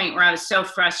another point where I was so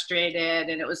frustrated,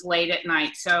 and it was late at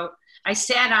night. So I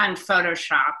sat on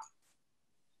Photoshop,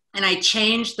 and I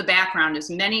changed the background as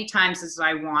many times as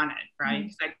I wanted, right?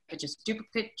 Mm-hmm. I could just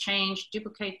duplicate,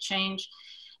 change.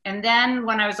 And then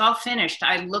when I was all finished,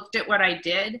 I looked at what I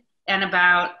did, and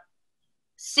about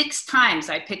 6 times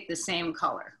I picked the same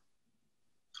color.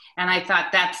 And I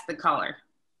thought, that's the color.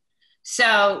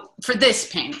 So for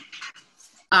this paint.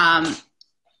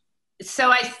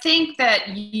 So I think that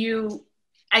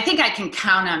I think I can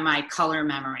count on my color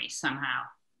memory somehow.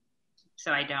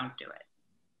 So I don't do it.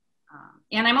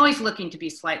 And I'm always looking to be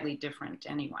slightly different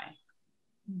anyway.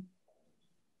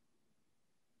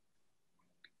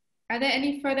 Are there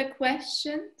any further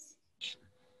questions?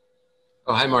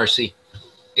 Oh, hi, Marcy.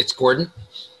 It's Gordon.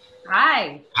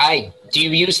 Hi. Hi. Do you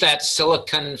use that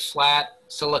silica flat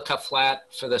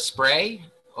for the spray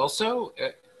also?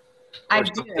 I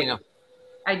do.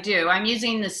 I do. I'm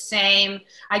using the same.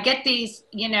 I get these,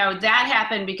 that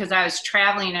happened because I was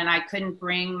traveling and I couldn't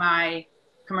bring my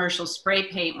commercial spray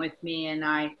paint with me, and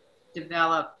I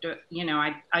developed, you know,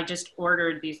 I just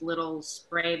ordered these little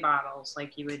spray bottles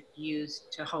like you would use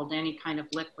to hold any kind of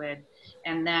liquid.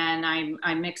 And then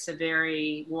I mix a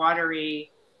very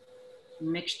watery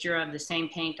mixture of the same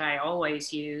paint I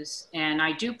always use. And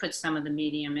I do put some of the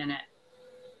medium in it.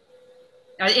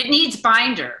 It needs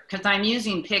binder because I'm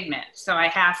using pigment, so I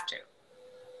have to.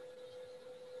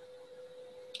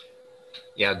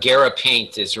 Yeah, Gara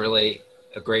paint is really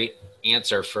a great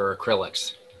answer for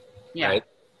acrylics. Yeah, right?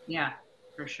 Yeah,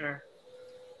 for sure.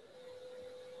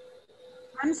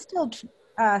 I'm still,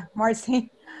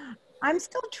 Marcy, I'm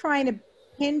still trying to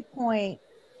pinpoint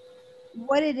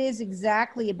what it is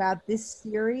exactly about this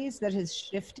series that has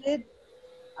shifted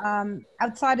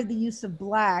outside of the use of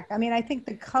black. I mean, I think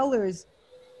the colors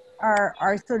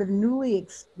are sort of newly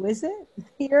exquisite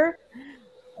here.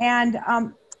 And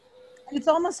it's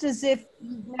almost as if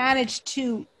you've managed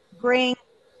to bring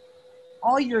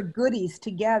all your goodies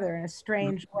together in a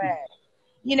strange way,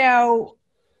 you know,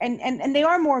 and they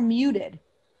are more muted,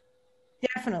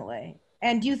 definitely.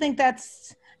 And do you think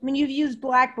that's, I mean, you've used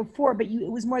black before, but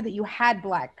it was more that you had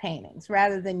black paintings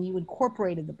rather than you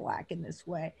incorporated the black in this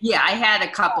way. Yeah, I had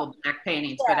a couple black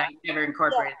paintings, but I never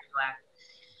incorporated black.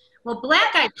 Well,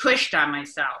 black I pushed on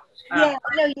myself. Yeah,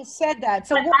 I know you said that.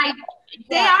 So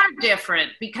they are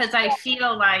different because I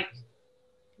feel like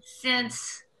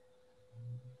since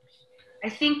I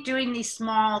think doing these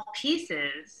small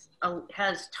pieces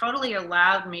has totally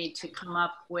allowed me to come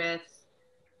up with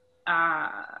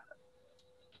a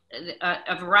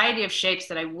variety of shapes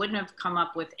that I wouldn't have come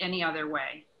up with any other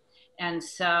way. And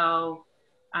so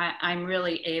I'm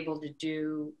really able to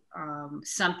do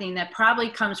something that probably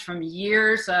comes from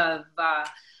years of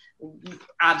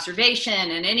observation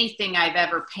and anything I've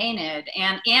ever painted.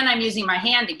 And I'm using my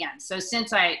hand again. So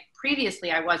since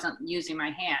previously I wasn't using my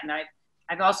hand,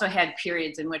 I've also had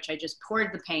periods in which I just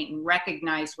poured the paint and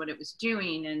recognized what it was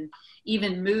doing and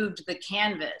even moved the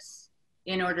canvas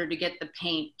in order to get the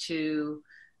paint to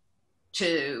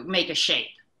make a shape.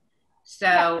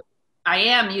 So I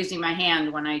am using my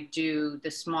hand when I do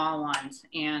the small ones,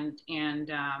 and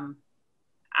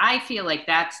I feel like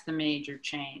that's the major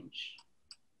change.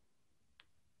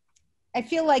 I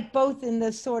feel like both in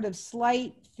the sort of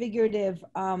slight figurative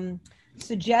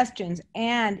suggestions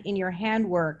and in your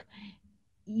handwork,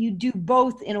 you do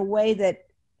both in a way that,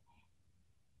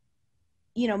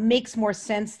 you know, makes more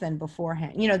sense than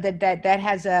beforehand. You know, that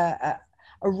has a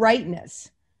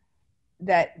rightness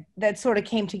that sort of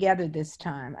came together this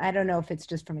time. I don't know if it's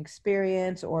just from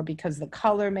experience or because the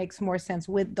color makes more sense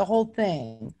with the whole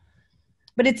thing.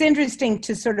 But it's interesting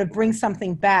to sort of bring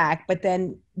something back, but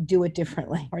then do it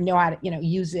differently or know how to, you know,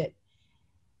 use it.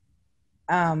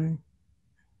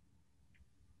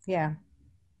 Yeah.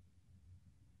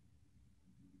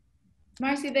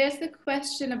 Marcy, there's the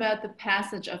question about the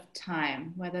passage of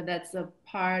time, whether that's a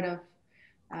part of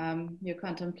your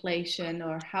contemplation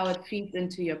or how it feeds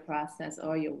into your process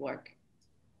or your work.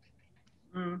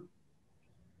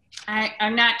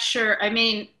 I'm not sure. I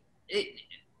mean,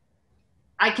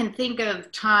 I can think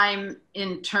of time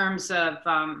in terms of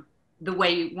the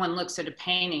way one looks at a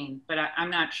painting, but I'm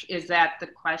not sure. Is that the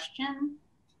question?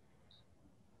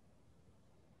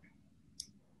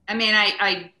 I mean,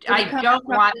 I don't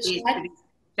want these to be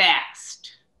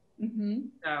fast. Mm-hmm.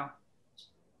 So.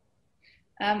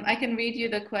 I can read you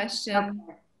the question,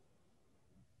 okay.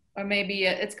 Or maybe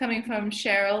it's coming from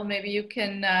Cheryl. Maybe you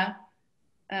can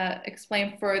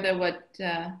explain further what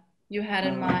you had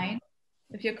in mind,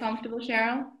 if you're comfortable,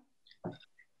 Cheryl.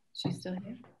 She's still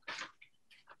here.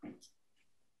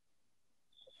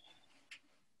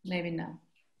 Maybe no.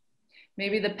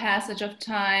 Maybe the passage of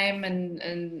time and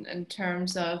in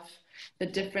terms of the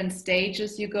different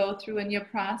stages you go through in your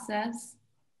process.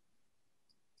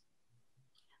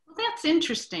 Well, that's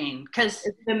interesting because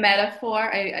it's the metaphor.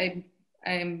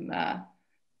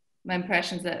 My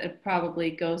impression is that it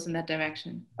probably goes in that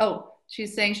direction. Oh,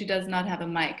 she's saying she does not have a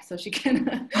mic, so she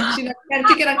cannot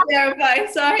clarify.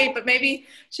 Sorry, but maybe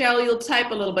Cheryl, you'll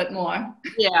type a little bit more.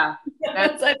 Yeah,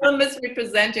 I don't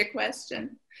misrepresent your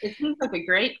question. It seems like a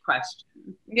great question.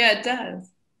 Yeah, it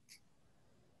does.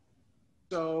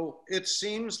 So it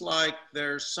seems like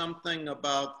there's something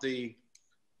about the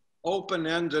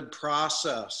open-ended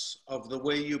process of the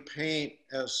way you paint,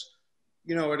 as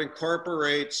you know, it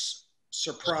incorporates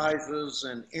surprises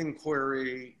and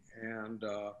inquiry and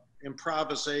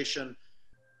improvisation.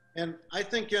 And I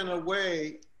think in a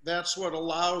way, that's what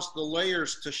allows the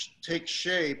layers to take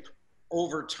shape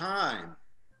over time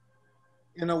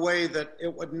in a way that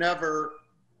it would never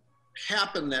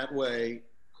happen that way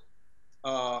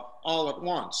all at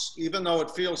once. Even though it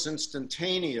feels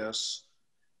instantaneous,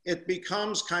 it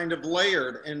becomes kind of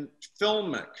layered and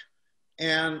filmic.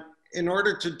 And in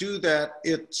order to do that,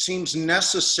 it seems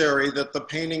necessary that the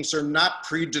paintings are not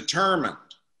predetermined.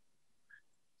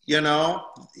 You know,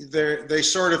 they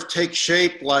sort of take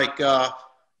shape like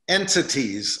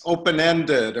entities,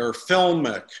 open-ended or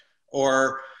filmic,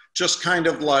 or just kind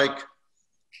of like,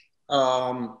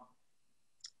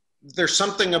 there's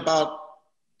something about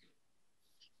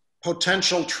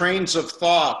potential trains of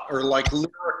thought or like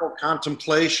lyrical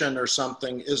contemplation or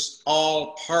something is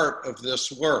all part of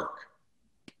this work.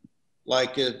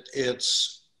 Like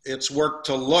it's work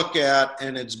to look at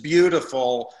and it's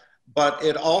beautiful, but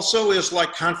it also is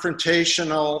like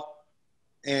confrontational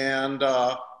and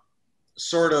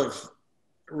sort of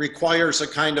requires a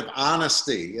kind of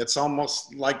honesty. It's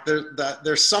almost like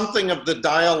there's something of the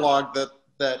dialogue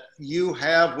that you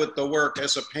have with the work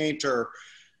as a painter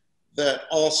that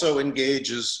also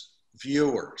engages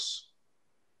viewers.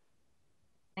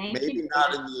 Maybe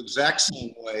not in the exact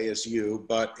same way as you,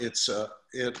 but it's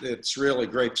really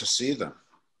great to see them.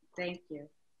 Thank you.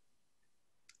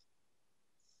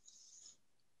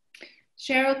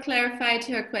 Cheryl clarified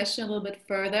her question a little bit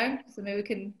further, so maybe we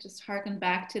can just harken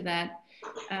back to that.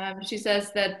 She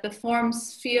says that the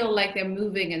forms feel like they're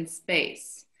moving in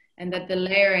space and that the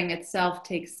layering itself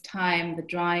takes time, the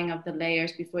drawing of the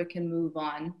layers before it can move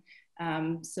on.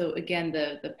 So again,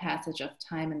 the passage of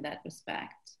time in that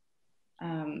respect,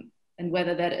 and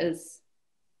whether that is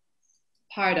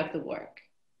part of the work.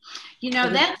 You know,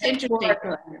 that's interesting.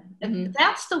 Mm-hmm.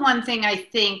 That's the one thing I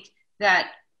think that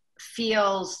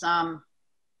feels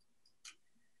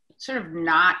sort of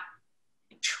not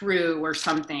true or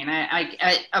something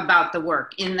about the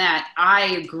work, in that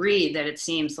I agree that it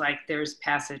seems like there's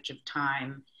passage of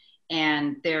time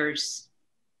and there's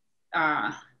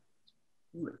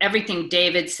everything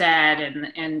David said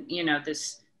and you know,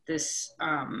 this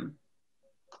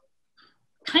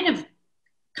kind of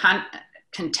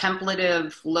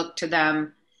contemplative look to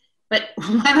them. But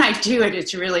when I do it,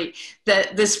 it's really,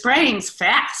 the spraying's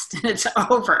fast and it's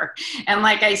over. And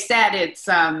like I said, it's,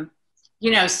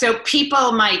 you know, so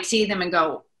people might see them and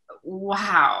go,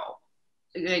 wow,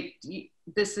 like,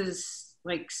 this is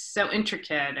like so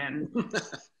intricate and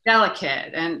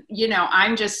delicate. And, you know,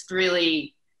 I'm just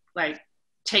really like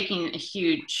taking a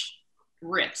huge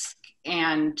risk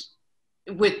and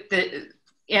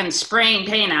and spraying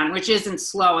paint on, which isn't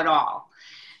slow at all.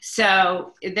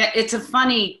 So it's a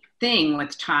funny thing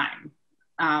with time.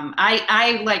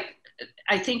 I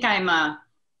think I'm a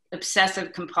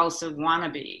obsessive compulsive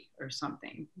wannabe or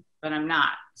something, but I'm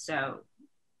not. So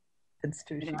it's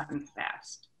too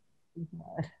fast.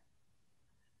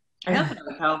 I hope it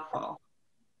was helpful.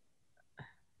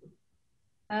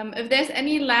 If there's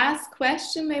any last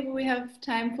question, maybe we have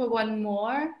time for one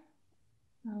more.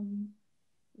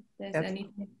 If there's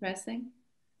anything pressing.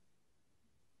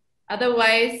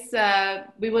 Otherwise,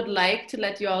 we would like to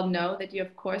let you all know that you,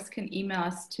 of course, can email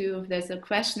us too. If there's a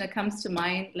question that comes to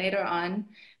mind later on,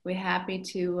 we're happy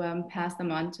to pass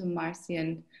them on to Marcy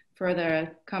and further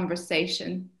a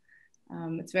conversation.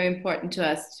 It's very important to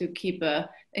us to keep a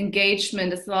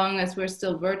engagement. As long as we're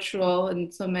still virtual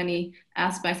in so many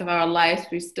aspects of our lives,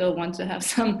 we still want to have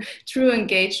some true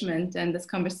engagement. And this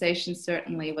conversation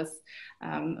certainly was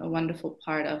a wonderful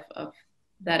part of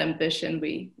that ambition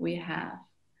we have.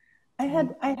 I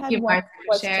had one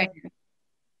question.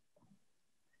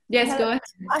 Yes, go ahead.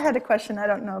 I had a question. I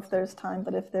don't know if there's time,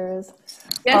 but if there is.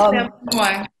 Yes,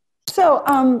 more. So,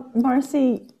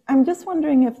 Marcy, I'm just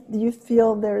wondering if you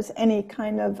feel there's any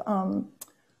kind of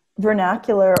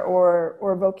vernacular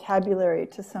or vocabulary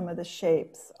to some of the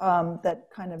shapes that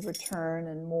kind of return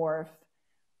and morph,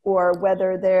 or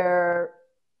whether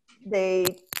they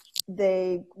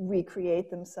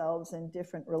recreate themselves in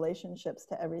different relationships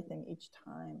to everything each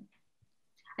time.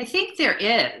 I think there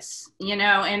is, you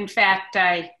know. In fact,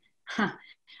 I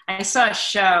saw a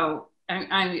show.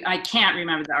 I can't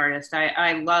remember the artist.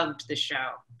 I loved the show,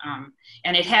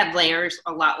 and it had layers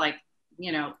a lot like,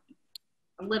 you know,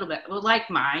 a little bit like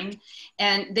mine,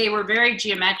 and they were very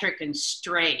geometric and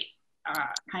straight,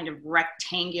 kind of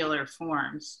rectangular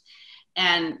forms.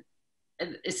 And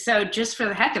so just for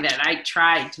the heck of it, I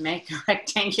tried to make a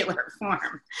rectangular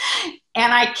form,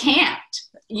 and I can't.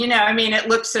 You know, I mean, it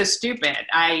looks so stupid.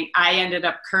 I ended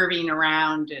up curving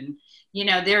around, and, you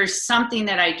know, there's something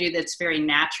that I do that's very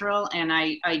natural, and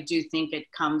I do think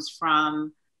it comes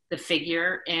from the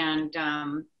figure. And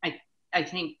I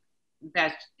think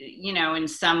that, you know, in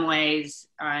some ways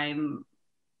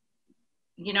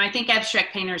you know, I think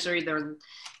abstract painters are either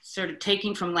sort of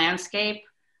taking from landscape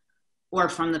or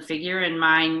from the figure, and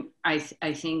mine, I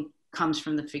think, comes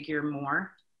from the figure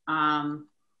more.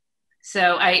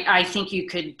 So I think you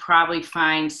could probably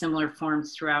find similar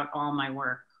forms throughout all my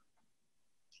work.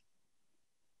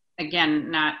 Again,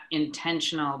 not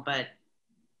intentional, but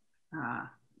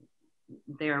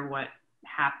they're what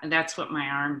happen. That's what my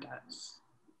arm does.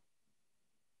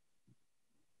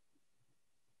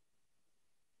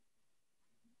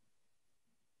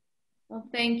 Well,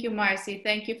 thank you, Marcy.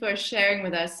 Thank you for sharing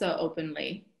with us so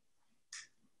openly.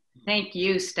 Thank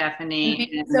you,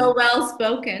 Stephanie. So well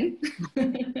spoken.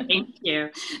 Thank you.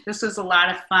 This was a lot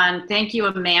of fun. Thank you,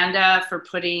 Amanda, for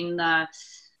putting the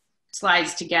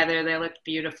slides together. They looked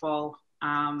beautiful.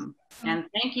 And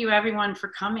thank you, everyone, for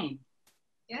coming.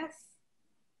 Yes.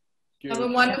 Have a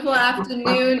wonderful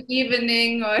afternoon,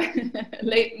 evening, or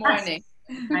late morning.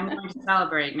 I'm going to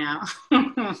celebrate now.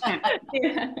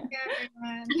 Yeah.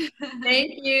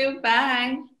 Thank you.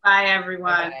 Bye. Bye,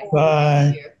 everyone.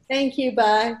 Bye. Thank you.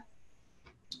 Bye.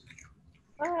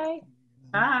 Bye.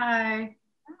 Bye.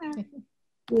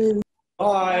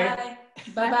 Bye.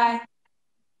 Bye-bye.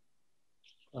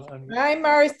 Hi,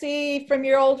 Marcy, from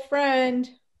your old friend.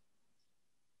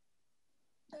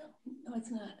 No,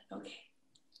 it's not. Okay.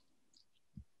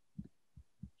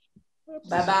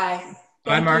 Bye-bye.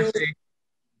 Bye, Marcy.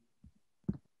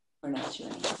 We're not showing.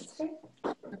 That's great.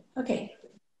 Okay.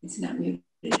 It's not muted.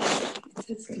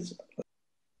 It says